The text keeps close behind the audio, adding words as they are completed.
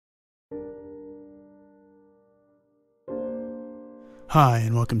Hi,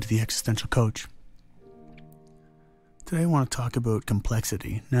 and welcome to the Existential Coach. Today I want to talk about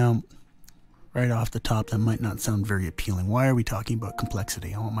complexity. Now, right off the top, that might not sound very appealing. Why are we talking about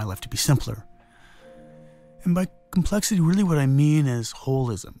complexity? I want my life to be simpler. And by complexity, really what I mean is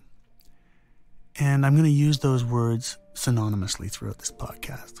holism. And I'm going to use those words synonymously throughout this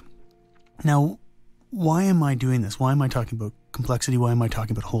podcast. Now, why am I doing this? Why am I talking about complexity? Why am I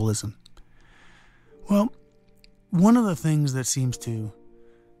talking about holism? Well, one of the things that seems to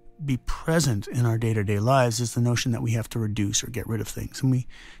be present in our day-to-day lives is the notion that we have to reduce or get rid of things. And we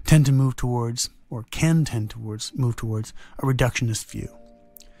tend to move towards, or can tend towards, move towards a reductionist view.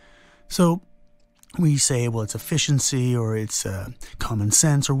 So we say, well, it's efficiency or it's common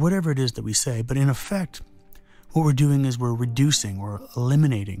sense or whatever it is that we say. But in effect, what we're doing is we're reducing or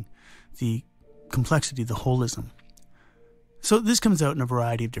eliminating the complexity, the holism. So this comes out in a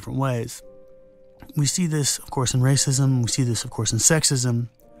variety of different ways. We see this, of course, in racism. We see this, of course, in sexism,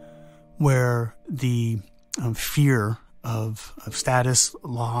 where the fear of status,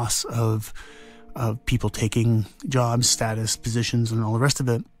 loss of people taking jobs, status, positions, and all the rest of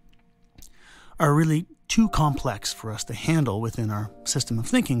it are really too complex for us to handle within our system of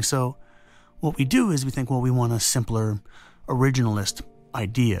thinking. So what we do is we think, well, we want a simpler, originalist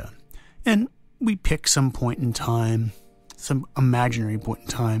idea. And we pick some point in time, some imaginary point in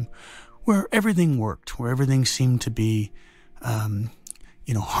time, where everything worked, where everything seemed to be,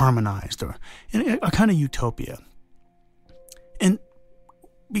 harmonized, or in a kind of utopia. And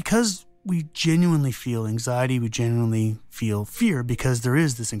because we genuinely feel anxiety, we genuinely feel fear, because there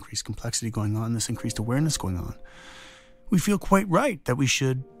is this increased complexity going on, this increased awareness going on, we feel quite right that we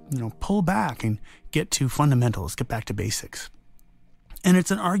should, pull back and get to fundamentals, get back to basics. And it's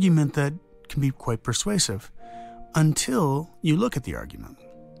an argument that can be quite persuasive until you look at the argument.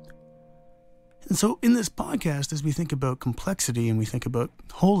 And so in this podcast, as we think about complexity and we think about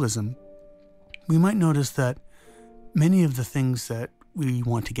holism, we might notice that many of the things that we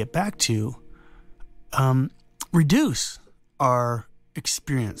want to get back to reduce our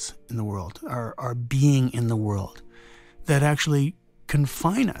experience in the world, our being in the world, that actually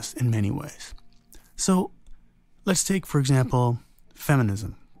confine us in many ways. So let's take, for example,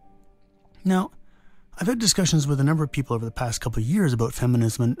 feminism. Now, I've had discussions with a number of people over the past couple of years about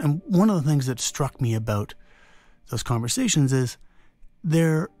feminism, and one of the things that struck me about those conversations is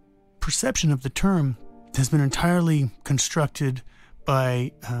their perception of the term has been entirely constructed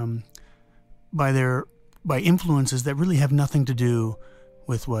by influences that really have nothing to do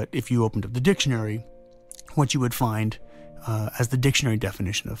with what, if you opened up the dictionary, what you would find as the dictionary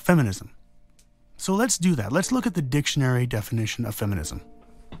definition of feminism. So let's do that. Let's look at the dictionary definition of feminism.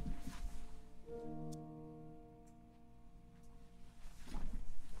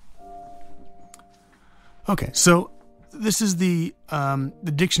 Okay, so this is the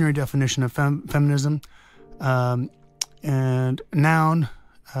dictionary definition of feminism, and noun,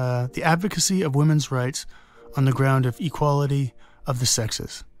 the advocacy of women's rights on the ground of equality of the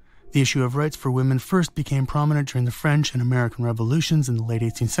sexes. The issue of rights for women first became prominent during the French and American revolutions in the late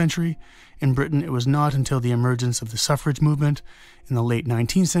 18th century. In Britain, it was not until the emergence of the suffrage movement in the late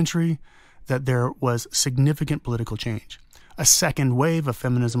 19th century that there was significant political change. A second wave of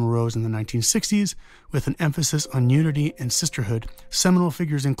feminism arose in the 1960s with an emphasis on unity and sisterhood. Seminal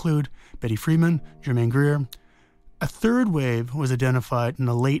figures include Betty Freeman, Germaine Greer. A third wave was identified in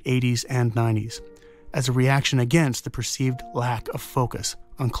the late 80s and 90s as a reaction against the perceived lack of focus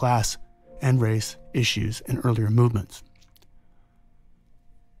on class and race issues in earlier movements.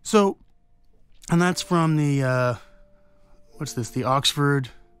 So, and that's from the, the Oxford...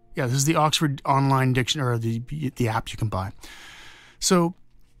 Yeah, this is the Oxford Online Dictionary, or the app you can buy. So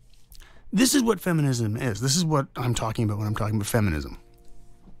this is what feminism is. This is what I'm talking about when I'm talking about feminism.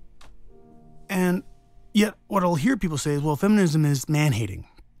 And yet what I'll hear people say is, well, feminism is man-hating.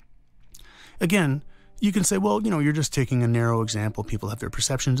 Again, you can say, well, you're just taking a narrow example. People have their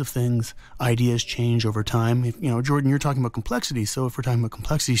perceptions of things. Ideas change over time. Jordan, you're talking about complexity. So if we're talking about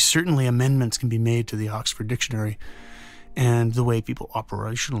complexity, certainly amendments can be made to the Oxford Dictionary. And the way people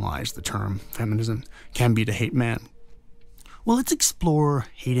operationalize the term feminism can be to hate men. Well, let's explore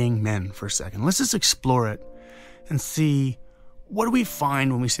hating men for a second. Let's just explore it and see, what do we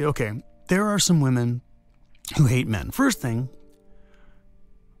find when we say, okay, there are some women who hate men. First thing,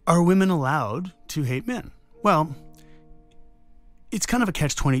 are women allowed to hate men? Well, it's kind of a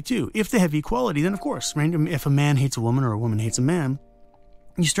catch-22. If they have equality, then of course, right? If a man hates a woman or a woman hates a man,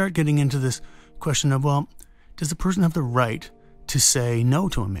 you start getting into this question of, well, does the person have the right to say no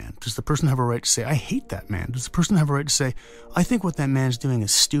to a man? Does the person have a right to say, I hate that man? Does the person have a right to say, I think what that man's doing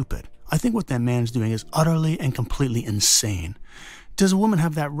is stupid? I think what that man's doing is utterly and completely insane. does a woman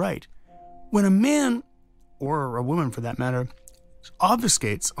have that right? When a man, or a woman for that matter,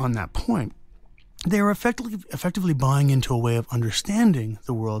 obfuscates on that point, they are effectively buying into a way of understanding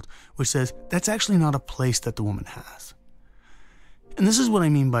the world which says that's actually not a place that the woman has. And this is what I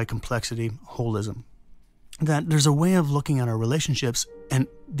mean by complexity, holism. That there's a way of looking at our relationships and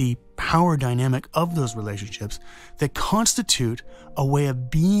the power dynamic of those relationships that constitute a way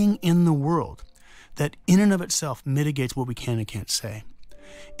of being in the world that in and of itself mitigates what we can and can't say.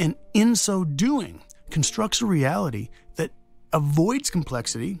 And in so doing, constructs a reality that avoids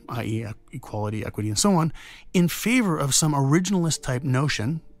complexity, i.e. equality, equity, and so on, in favor of some originalist type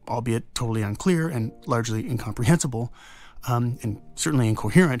notion, albeit totally unclear and largely incomprehensible, and certainly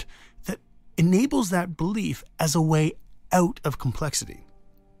incoherent, that enables that belief as a way out of complexity,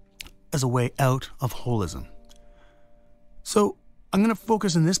 as a way out of holism. So I'm going to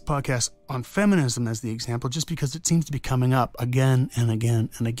focus in this podcast on feminism as the example just because it seems to be coming up again and again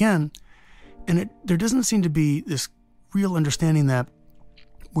and again. And there doesn't seem to be this real understanding that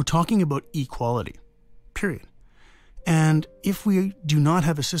we're talking about equality, period. And if we do not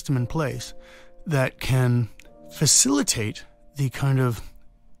have a system in place that can facilitate the kind of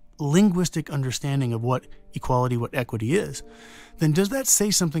linguistic understanding of what equality, what equity is, then does that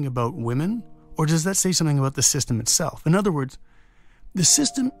say something about women, or does that say something about the system itself? In other words, the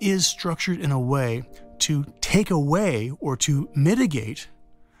system is structured in a way to take away or to mitigate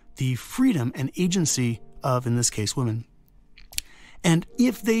the freedom and agency of, in this case, women. And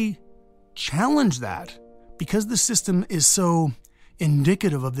if they challenge that, because the system is so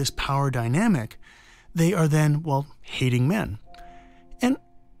indicative of this power dynamic, they are then, hating men. And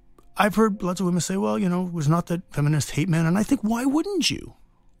I've heard lots of women say, it was not that feminists hate men. And I think, why wouldn't you?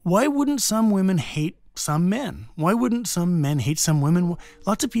 Why wouldn't some women hate some men? Why wouldn't some men hate some women?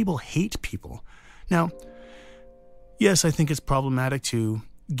 Lots of people hate people. Now, yes, I think it's problematic to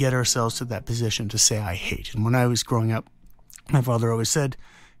get ourselves to that position to say I hate. And when I was growing up, my father always said,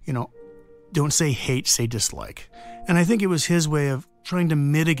 don't say hate, say dislike. And I think it was his way of trying to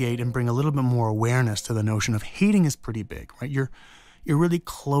mitigate and bring a little bit more awareness to the notion of hating is pretty big, right? You're really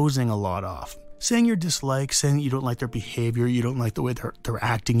closing a lot off. Saying your dislike, saying that you don't like their behavior, you don't like the way they're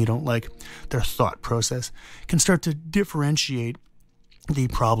acting, you don't like their thought process, can start to differentiate the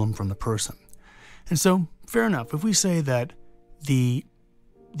problem from the person. And so, fair enough, if we say that the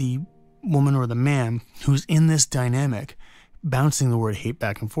woman or the man who's in this dynamic, bouncing the word hate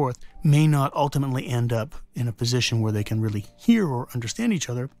back and forth, may not ultimately end up in a position where they can really hear or understand each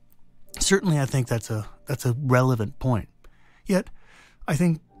other, certainly I think that's a relevant point. Yet, I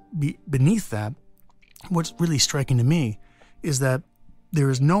think beneath that, what's really striking to me is that there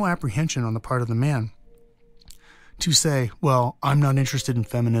is no apprehension on the part of the man to say, I'm not interested in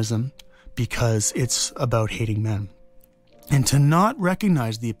feminism because it's about hating men. And to not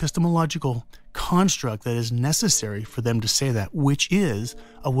recognize the epistemological construct that is necessary for them to say that, which is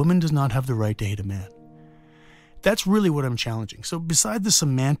a woman does not have the right to hate a man. That's really what I'm challenging. So beside the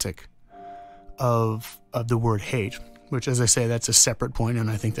semantic of the word hate, which, as I say, that's a separate point,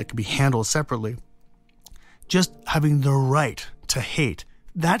 and I think that could be handled separately, just having the right to hate,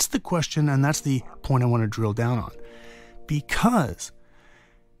 that's the question, and that's the point I want to drill down on. Because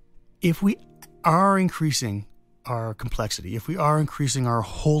if we are increasing our complexity, if we are increasing our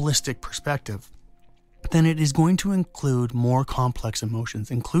holistic perspective, then it is going to include more complex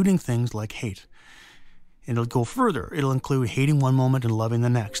emotions, including things like hate. It'll go further. It'll include hating one moment and loving the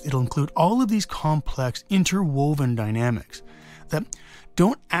next. It'll include all of these complex, interwoven dynamics that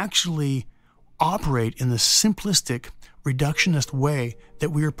don't actually operate in the simplistic, reductionist way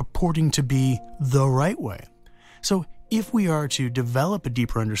that we are purporting to be the right way. So if we are to develop a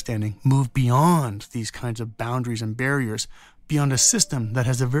deeper understanding, move beyond these kinds of boundaries and barriers, beyond a system that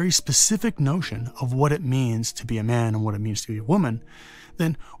has a very specific notion of what it means to be a man and what it means to be a woman,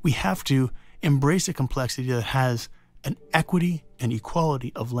 then we have to embrace a complexity that has an equity and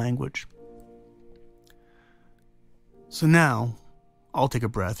equality of language. So now, I'll take a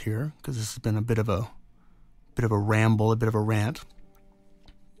breath here, because this has been a bit of a ramble, a bit of a rant.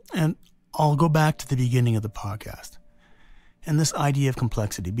 And I'll go back to the beginning of the podcast and this idea of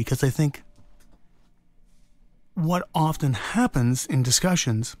complexity, because I think what often happens in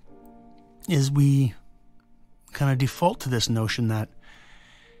discussions is we kind of default to this notion that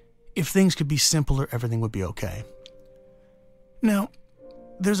if things could be simpler, everything would be okay. Now,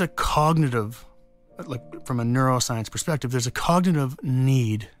 there's a cognitive, like from a neuroscience perspective, there's a cognitive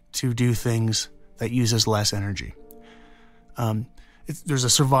need to do things that uses less energy. There's a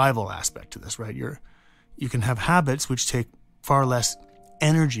survival aspect to this, right? You can have habits which take far less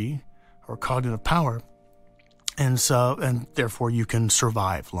energy or cognitive power, And therefore you can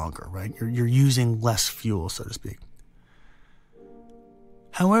survive longer, right? You're using less fuel, so to speak.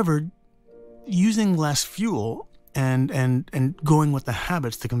 However, using less fuel and going with the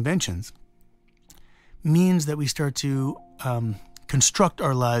habits, the conventions, means that we start to construct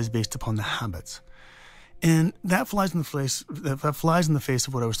our lives based upon the habits. And that flies in the face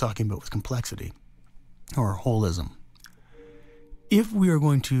of what I was talking about with complexity or holism. If we are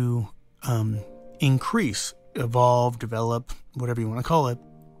going to increase, evolve, develop, whatever you want to call it,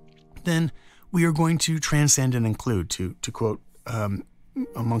 then we are going to transcend and include, to quote,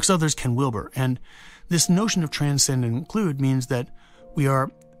 amongst others, Ken Wilber. And this notion of transcend and include means that we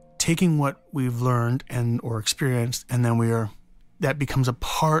are taking what we've learned or experienced, and then that becomes a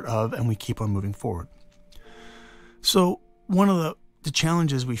part of, and we keep on moving forward. So one of the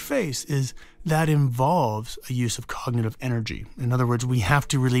challenges we face is that involves a use of cognitive energy. In other words, we have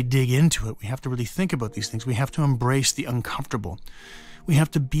to really dig into it. We have to really think about these things. We have to embrace the uncomfortable. We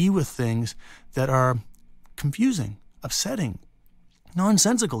have to be with things that are confusing, upsetting,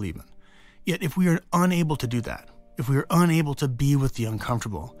 nonsensical even. Yet if we are unable to do that, if we are unable to be with the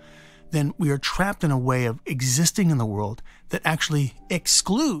uncomfortable, then we are trapped in a way of existing in the world that actually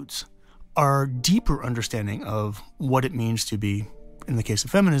excludes our deeper understanding of what it means to be, in the case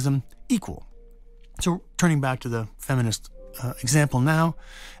of feminism, equal. So turning back to the feminist example now,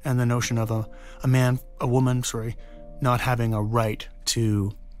 and the notion of a woman, not having a right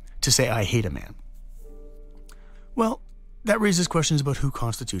to say, I hate a man. Well, that raises questions about who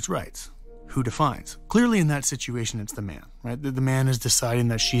constitutes rights, who defines. Clearly in that situation, it's the man, right? The man is deciding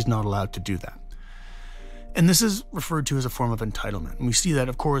that she's not allowed to do that. And this is referred to as a form of entitlement. And we see that,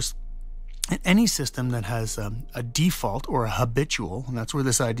 of course, in any system that has a default or a habitual, and that's where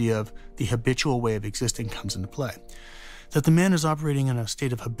this idea of the habitual way of existing comes into play, that the man is operating in a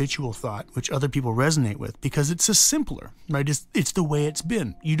state of habitual thought, which other people resonate with, because it's just simpler, right? It's the way it's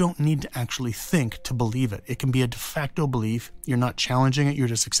been. You don't need to actually think to believe it. It can be a de facto belief. You're not challenging it. You're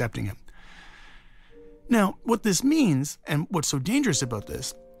just accepting it. Now, what this means, and what's so dangerous about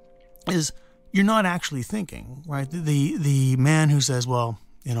this, is you're not actually thinking, right? The man who says, well,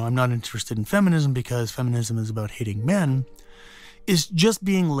 I'm not interested in feminism because feminism is about hating men, is just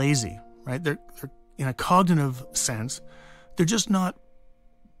being lazy, right? They're in a cognitive sense, they're just not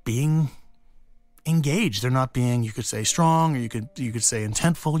being engaged. They're not being, you could say, strong, or you could say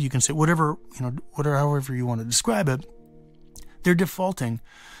intentful. You can say whatever, however you want to describe it. They're defaulting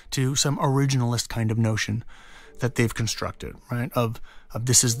to some originalist kind of notion that they've constructed, right? Of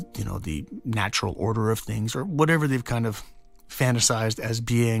this is, the natural order of things, or whatever they've kind of fantasized as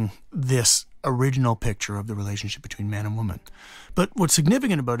being this original picture of the relationship between man and woman. But what's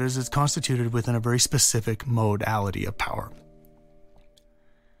significant about it is it's constituted within a very specific modality of power.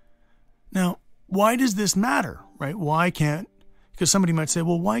 Now, why does this matter, right? Because somebody might say,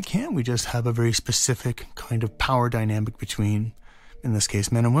 well, why can't we just have a very specific kind of power dynamic between, in this case,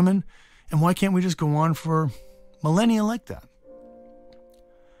 men and women? And why can't we just go on for millennia like that?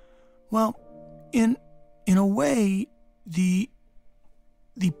 Well, in a way, the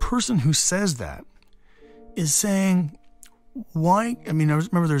person who says that is saying, why? I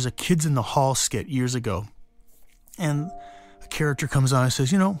remember there was a Kids in the Hall skit years ago, and a character comes on and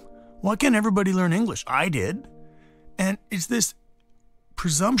says, why can't everybody learn English? I did. And it's this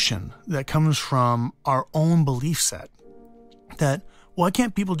presumption that comes from our own belief set that why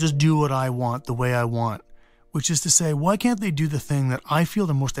can't people just do what I want the way I want? Which is to say, why can't they do the thing that I feel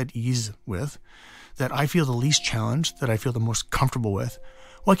the most at ease with, that I feel the least challenged, that I feel the most comfortable with?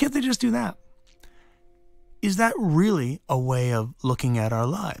 Why can't they just do that? Is that really a way of looking at our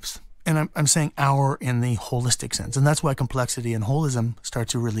lives? And I'm saying our in the holistic sense. And that's why complexity and holism start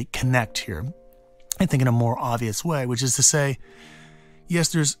to really connect here, I think in a more obvious way, which is to say, yes,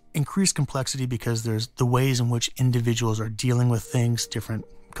 there's increased complexity because there's the ways in which individuals are dealing with things, different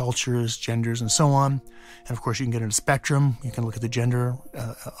cultures, genders, and so on. And of course, you can get into spectrum. You can look at the gender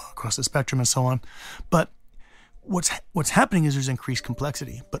across the spectrum and so on. But what's happening is there's increased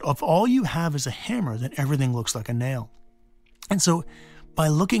complexity. But if all you have is a hammer, then everything looks like a nail. And so by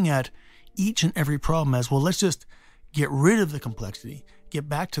looking at each and every problem as, well, let's just get rid of the complexity, get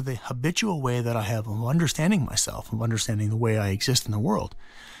back to the habitual way that I have of understanding myself, of understanding the way I exist in the world,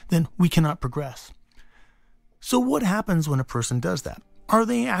 then we cannot progress. So what happens when a person does that? Are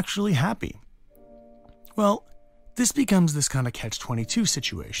they actually happy? Well, this becomes this kind of catch-22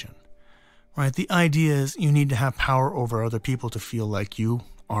 situation, right? The idea is you need to have power over other people to feel like you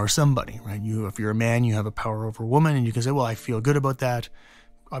are somebody, right? If you're a man, you have a power over a woman, and you can say, well, I feel good about that.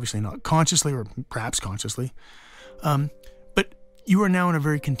 Obviously not consciously, or perhaps consciously. But you are now in a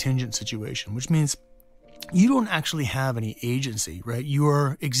very contingent situation, which means you don't actually have any agency, right? You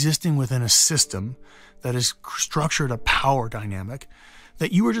are existing within a system that is structured a power dynamic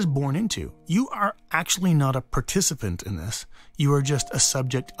that you were just born into. You are actually not a participant in this. You are just a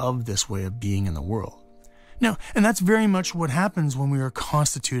subject of this way of being in the world. Now, and that's very much what happens when we are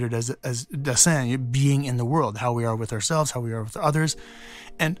constituted as being in the world, how we are with ourselves, how we are with others.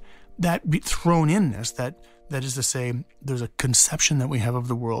 And that thrown in this, that is to say, there's a conception that we have of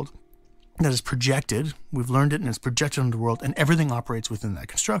the world that is projected. We've learned it and it's projected on the world, and everything operates within that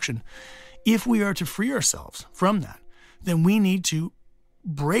construction. If we are to free ourselves from that, then we need to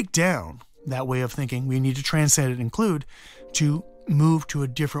break down that way of thinking. We need to transcend it, include to move to a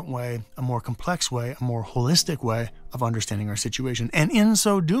different way, a more complex way, a more holistic way of understanding our situation. And in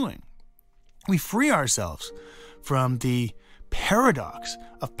so doing, we free ourselves from the paradox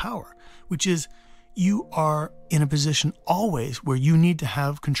of power, which is you are in a position always where you need to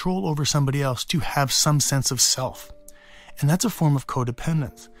have control over somebody else to have some sense of self. And that's a form of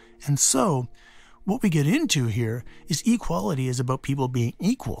codependence. And so what we get into here is equality is about people being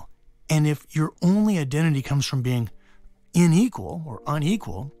equal. And if your only identity comes from being unequal or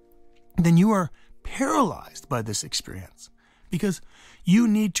unequal, then you are paralyzed by this experience because you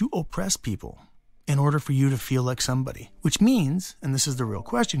need to oppress people in order for you to feel like somebody, which means, and this is the real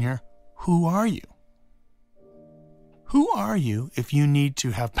question here, who are you? Who are you if you need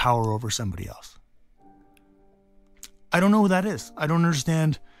to have power over somebody else? I don't know who that is. I don't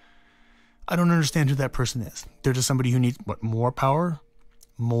understand who that person is. They're just somebody who needs more power,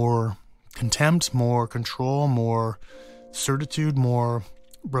 more contempt, more control, more certitude, more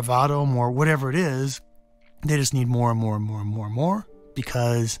bravado, more whatever it is. They just need more and more and more and more and more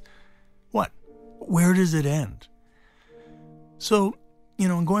because what? Where does it end? So,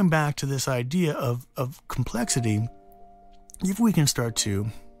 going back to this idea of complexity, if we can start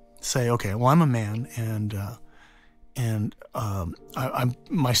to say, okay, well, I'm a man and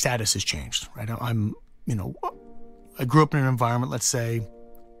my status has changed, right? I grew up in an environment, let's say,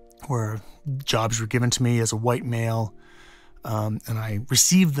 where jobs were given to me as a white male, and I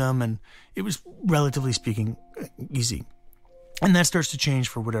received them, and it was, relatively speaking, easy. And that starts to change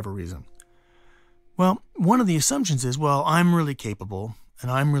for whatever reason. Well, one of the assumptions is, well, I'm really capable,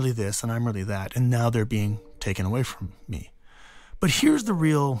 and I'm really this, and I'm really that, and now they're being taken away from me. But here's the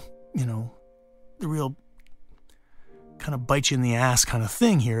real kind of bite you in the ass kind of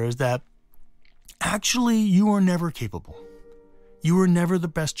thing here is that actually you are never capable. You were never the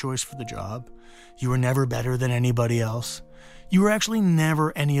best choice for the job. You were never better than anybody else. You were actually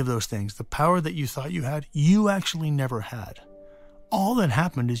never any of those things. The power that you thought you had, you actually never had. All that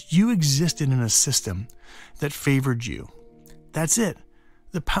happened is you existed in a system that favored you. That's it.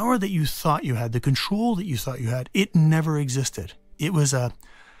 The power that you thought you had, the control that you thought you had, it never existed. It was a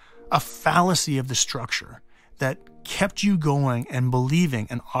fallacy of the structure that kept you going and believing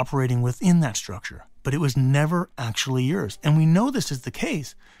and operating within that structure. But it was never actually yours. And we know this is the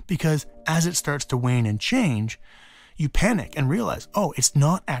case because as it starts to wane and change, you panic and realize, oh, it's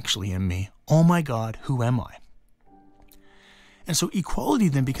not actually in me. Oh my God, who am I? And so equality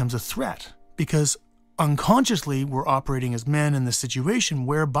then becomes a threat because unconsciously we're operating as men in this situation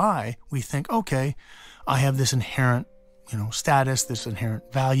whereby we think, okay, I have this inherent, status, this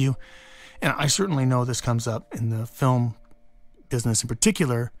inherent value. And I certainly know this comes up in the film business in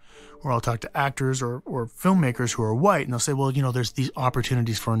particular, where I'll talk to actors or filmmakers who are white, and they'll say, well, there's these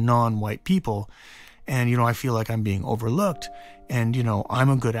opportunities for non-white people, and, I feel like I'm being overlooked, and, I'm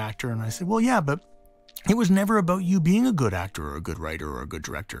a good actor. And I say, well, yeah, but it was never about you being a good actor or a good writer or a good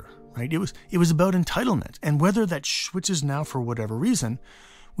director, right? It was about entitlement. And whether that switches now for whatever reason,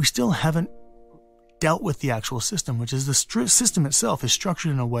 we still haven't dealt with the actual system, which is the system itself is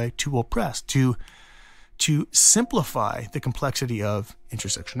structured in a way to oppress, to simplify the complexity of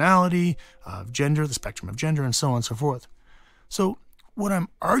intersectionality, of gender, the spectrum of gender, and so on and so forth. So what I'm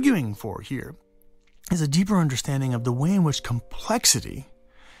arguing for here is a deeper understanding of the way in which complexity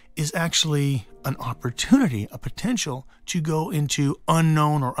is actually an opportunity, a potential to go into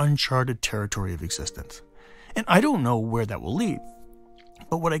unknown or uncharted territory of existence. And I don't know where that will lead.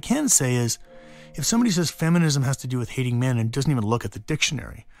 But what I can say is, if somebody says feminism has to do with hating men and doesn't even look at the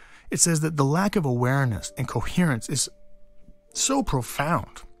dictionary, it says that the lack of awareness and coherence is so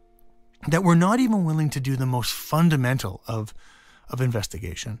profound that we're not even willing to do the most fundamental of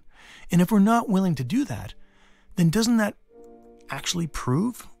investigation. And if we're not willing to do that, then doesn't that actually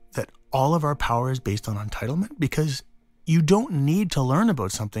prove that all of our power is based on entitlement? Because you don't need to learn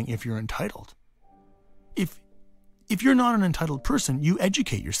about something if you're entitled. if you're not an entitled person, you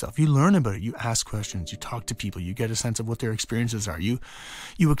educate yourself, you learn about it, you ask questions, you talk to people, you get a sense of what their experiences are, you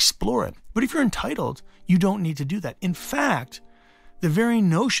explore it. But if you're entitled, you don't need to do that. In fact, the very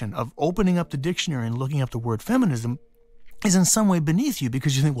notion of opening up the dictionary and looking up the word feminism is in some way beneath you,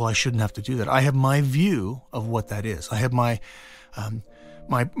 because you think, well, I shouldn't have to do that. I have my view of what that is. I have my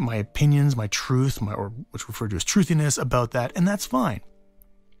opinions, my truth, or what's referred to as truthiness about that, and that's fine.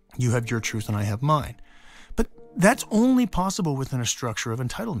 You have your truth and I have mine. But that's only possible within a structure of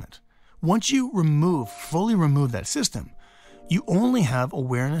entitlement. Once you fully remove that system, you only have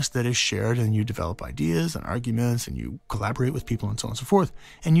awareness that is shared, and you develop ideas and arguments and you collaborate with people and so on and so forth.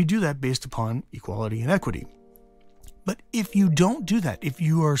 And you do that based upon equality and equity. But if you don't do that, if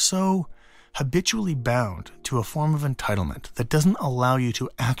you are so habitually bound to a form of entitlement that doesn't allow you to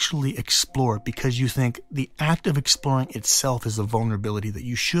actually explore because you think the act of exploring itself is a vulnerability that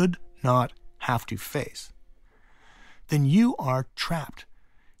you should not have to face, then you are trapped.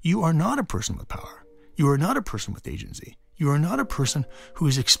 You are not a person with power. You are not a person with agency. You are not a person who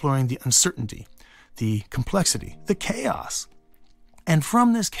is exploring the uncertainty, the complexity, the chaos. And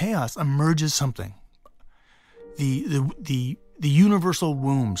from this chaos emerges something. The universal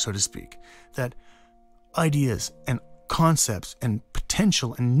womb, so to speak, that ideas and concepts and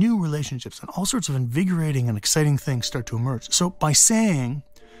potential and new relationships and all sorts of invigorating and exciting things start to emerge. So by saying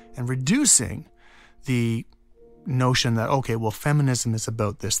and reducing the notion that, okay, well, feminism is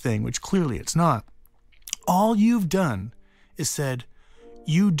about this thing, which clearly it's not, all you've done is said,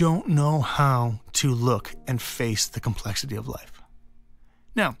 you don't know how to look and face the complexity of life.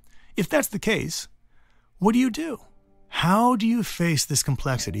 Now, if that's the case, what do? How do you face this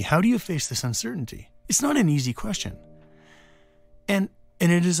complexity? How do you face this uncertainty? It's not an easy question. And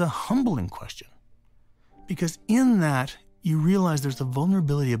it is a humbling question. Because in that, you realize there's a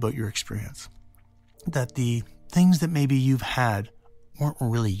vulnerability about your experience. That the things that maybe you've had weren't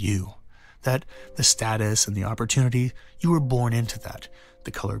really you. That the status and the opportunity, you were born into that.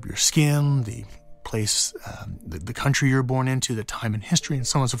 The color of your skin, the place, the country you're born into, the time in history, and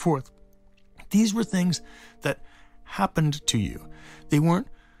so on and so forth. These were things that happened to you. They weren't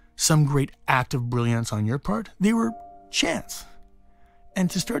some great act of brilliance on your part. They were chance. And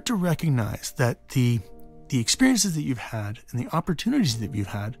to start to recognize that the experiences that you've had and the opportunities that you've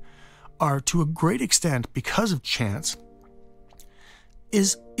had are to a great extent because of chance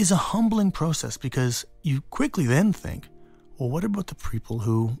is a humbling process, because you quickly then think, well, what about the people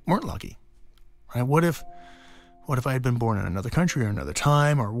who weren't lucky? Right? What if I had been born in another country or another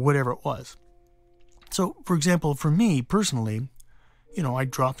time or whatever it was? So, for example, for me personally, I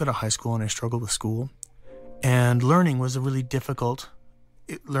dropped out of high school and I struggled with school, and learning was a really difficult,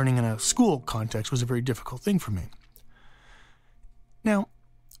 learning in a school context was a very difficult thing for me. Now,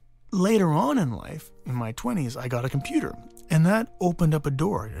 later on in life, in my 20s, I got a computer, and that opened up a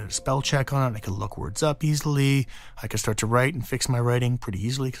door. I had a spell check on it. I could look words up easily. I could start to write and fix my writing pretty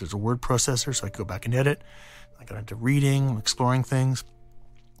easily because there's a word processor, so I could go back and edit. I got into reading, exploring things.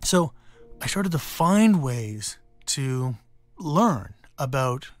 So I started to find ways to learn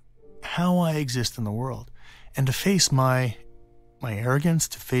about how I exist in the world and to face my arrogance,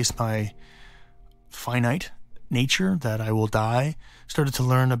 to face my finite nature, that I will die. Started to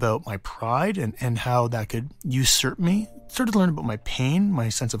learn about my pride and how that could usurp me. Started to learn about my pain, my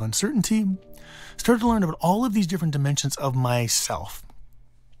sense of uncertainty. Started to learn about all of these different dimensions of myself.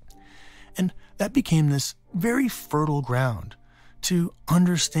 And that became this very fertile ground to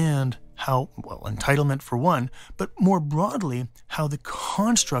understand how, well, entitlement for one, but more broadly, how the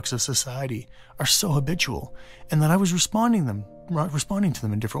constructs of society are so habitual, and that I was responding to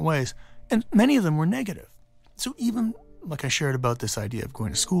them in different ways, and many of them were negative. So even like I shared about this idea of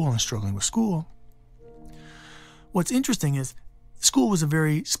going to school and struggling with school, what's interesting is school was a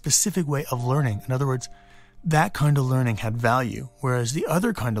very specific way of learning. In other words, that kind of learning had value, whereas the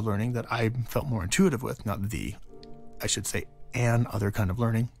other kind of learning that I felt more intuitive with, an other kind of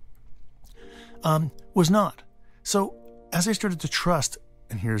learning, was not. So as I started to trust,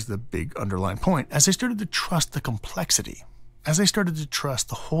 and here's the big underlying point, as I started to trust the complexity, as I started to trust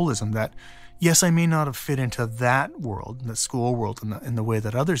the holism that, yes, I may not have fit into that world, the school world, in the way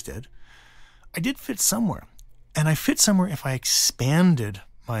that others did, I did fit somewhere. And I fit somewhere if I expanded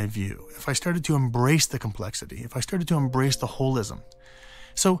my view, if I started to embrace the complexity, if I started to embrace the holism.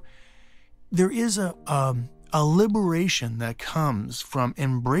 So there is a liberation that comes from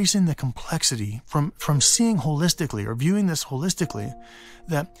embracing the complexity, from seeing holistically or viewing this holistically,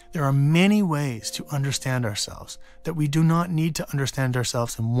 that there are many ways to understand ourselves, that we do not need to understand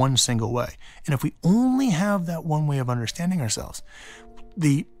ourselves in one single way. And if we only have that one way of understanding ourselves,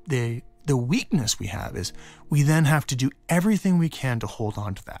 the the weakness we have is we then have to do everything we can to hold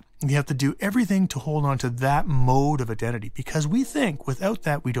on to that. We have to do everything to hold on to that mode of identity because we think without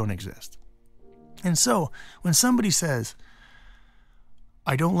that we don't exist. And so when somebody says,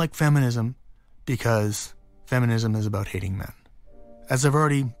 I don't like feminism because feminism is about hating men, as I've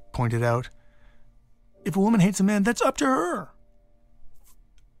already pointed out, if a woman hates a man, that's up to her.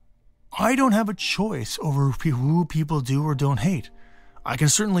 I don't have a choice over who people do or don't hate. I can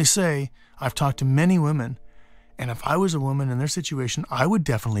certainly say I've talked to many women, and if I was a woman in their situation, I would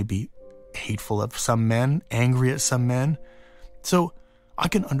definitely be hateful of some men, angry at some men. So I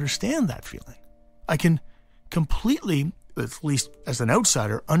can understand that feeling. I can completely, at least as an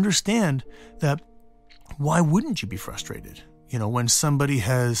outsider, understand that why wouldn't you be frustrated? When somebody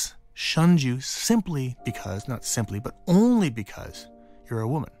has shunned you simply because, not simply, but only because you're a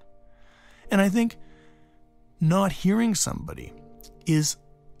woman. And I think not hearing somebody is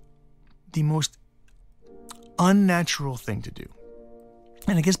the most unnatural thing to do.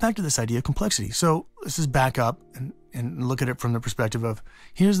 And it gets back to this idea of complexity. So let's just back up and look at it from the perspective of,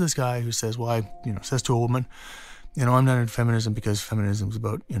 here's this guy who says, says to a woman, I'm not in feminism because feminism is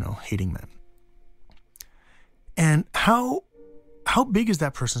about, hating men. And how big is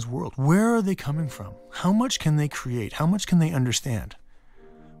that person's world? Where are they coming from? How much can they create? How much can they understand?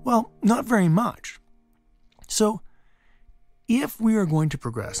 Well, not very much. So if we are going to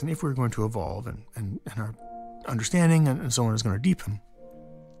progress and if we're going to evolve and our understanding and so on is going to deepen,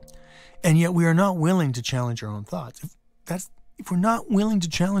 and yet we are not willing to challenge our own thoughts, if we're not willing to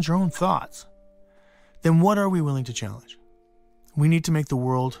challenge our own thoughts, then what are we willing to challenge? We need to make the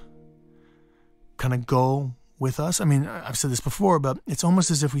world kind of go with us. I mean, I've said this before, but it's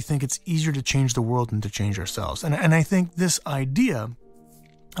almost as if we think it's easier to change the world than to change ourselves. And I think this idea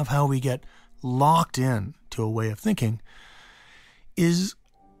of how we get locked in to a way of thinking is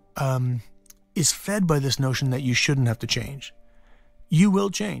fed by this notion that you shouldn't have to change. You will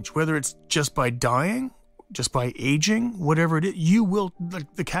change, whether it's just by dying, just by aging, whatever it is, you will,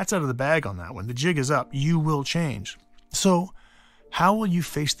 the cat's out of the bag on that one. The jig is up. You will change. So how will you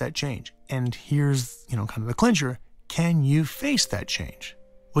face that change? And here's, kind of the clincher. Can you face that change?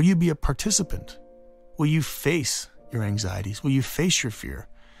 Will you be a participant? Will you face your anxieties? Will you face your fear?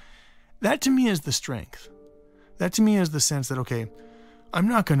 That to me is the strength. That to me is the sense that, okay, I'm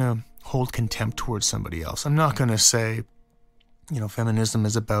not going to hold contempt towards somebody else. I'm not going to say, feminism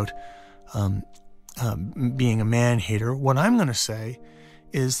is about being a man hater. What I'm going to say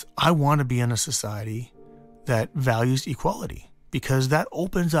is I want to be in a society that values equality, because that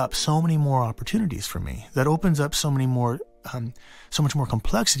opens up so many more opportunities for me. That opens up so much more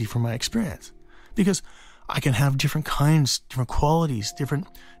complexity for my experience, because I can have different kinds, different qualities, different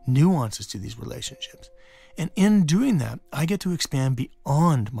nuances to these relationships. And in doing that, I get to expand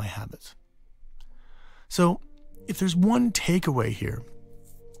beyond my habits. So if there's one takeaway here,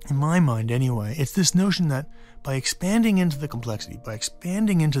 in my mind anyway, it's this notion that by expanding into the complexity, by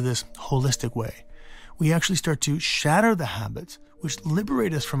expanding into this holistic way, we actually start to shatter the habits which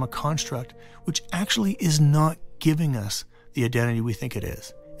liberate us from a construct which actually is not giving us the identity we think it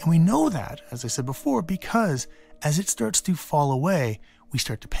is. And we know that, as I said before, because as it starts to fall away, we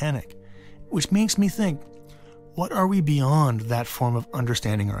start to panic, which makes me think, what are we beyond that form of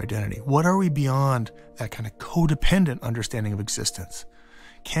understanding our identity? What are we beyond that kind of codependent understanding of existence?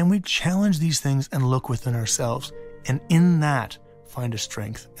 Can we challenge these things and look within ourselves, and in that find a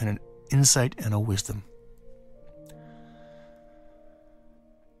strength and an insight and a wisdom?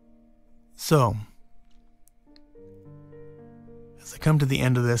 So, as I come to the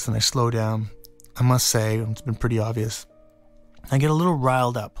end of this and I slow down, I must say, it's been pretty obvious, I get a little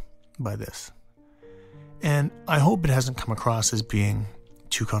riled up by this. And I hope it hasn't come across as being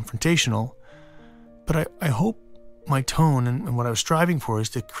too confrontational, but I hope my tone and what I was striving for is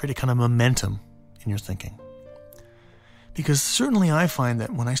to create a kind of momentum in your thinking. Because certainly I find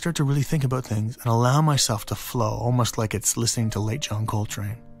that when I start to really think about things and allow myself to flow, almost like it's listening to late John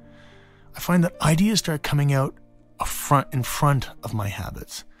Coltrane, I find that ideas start coming out in front of my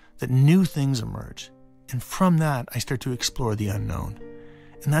habits, that new things emerge. And from that, I start to explore the unknown.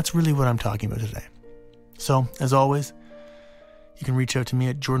 And that's really what I'm talking about today. So, as always, you can reach out to me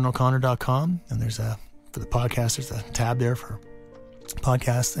at jordanoconnor.com, and for the podcast, there's a tab there for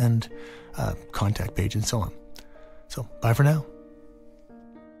podcasts and contact page and so on. So, bye for now.